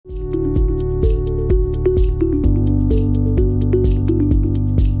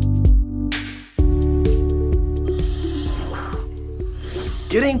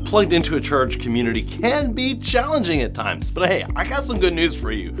plugged into a church community can be challenging at times, but hey, I got some good news for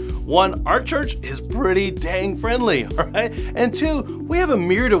you. One, our church is pretty dang friendly, all right? And two, we have a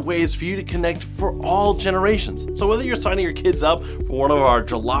myriad of ways for you to connect for all generations. So whether you're signing your kids up for one of our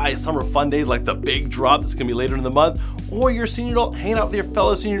July summer fun days like the Big Drop that's gonna be later in the month, or you're a senior adult hanging out with your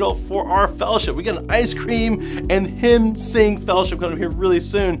fellow senior adult for our fellowship. We got an ice cream and hymn sing fellowship coming here really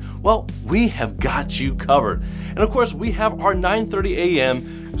soon. Well, we have got you covered. And of course, we have our 9:30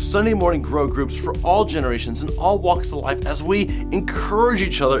 a.m. Sunday morning grow groups for all generations and all walks of life as we encourage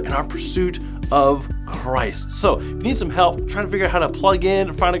each other in our pursuit of Christ. So if you need some help trying to figure out how to plug in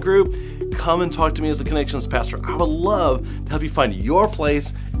and find a group, come and talk to me as a Connections pastor. I would love to help you find your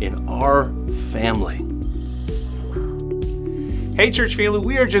place in our family. Hey church family,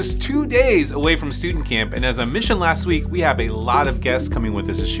 we are just 2 days away from student camp, and as I mentioned last week, we have a lot of guests coming with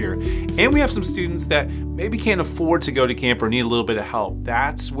us this year. And we have some students that maybe can't afford to go to camp or need a little bit of help.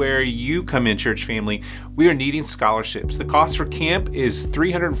 That's where you come in, church family. We are needing scholarships. The cost for camp is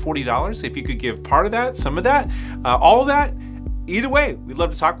 $340. If you could give part of that, some of that, all of that, either way, we'd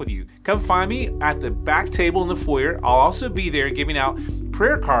love to talk with you. Come find me at the back table in the foyer. I'll also be there giving out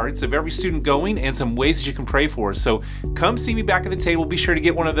prayer cards of every student going and some ways that you can pray for us. So come see me back at the table. Be sure to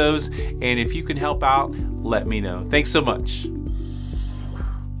get one of those. And if you can help out, let me know. Thanks so much.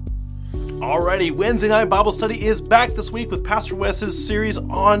 Alrighty, Wednesday night Bible study is back this week with Pastor Wes's series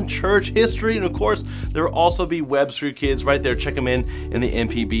on church history. And of course, there will also be webs for your kids right there. Check them in the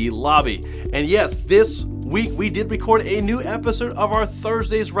MPB lobby. And yes, this week we did record a new episode of our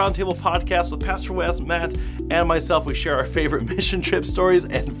Thursdays Roundtable podcast with Pastor Wes, Matt, and myself. We share our favorite mission trip stories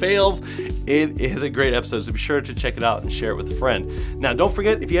and fails. It is a great episode, so be sure to check it out and share it with a friend. Now, don't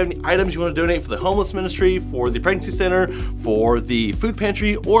forget, if you have any items you want to donate for the homeless ministry, for the pregnancy center, for the food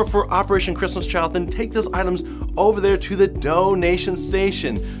pantry, or for Operation Christmas Child, then take those items over there to the donation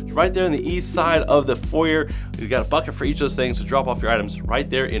station. It's right there on the east side of the foyer. We've got a bucket for each of those things to drop off your items right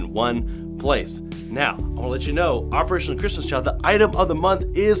there in one place. Now, I want to let you know, Operation Christmas Child, the item of the month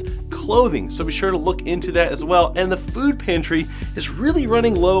is clothing, so be sure to look into that as well. And the food pantry is really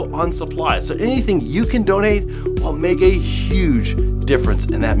running low on supplies, so anything you can donate will make a huge difference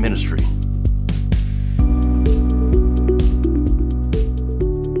in that ministry.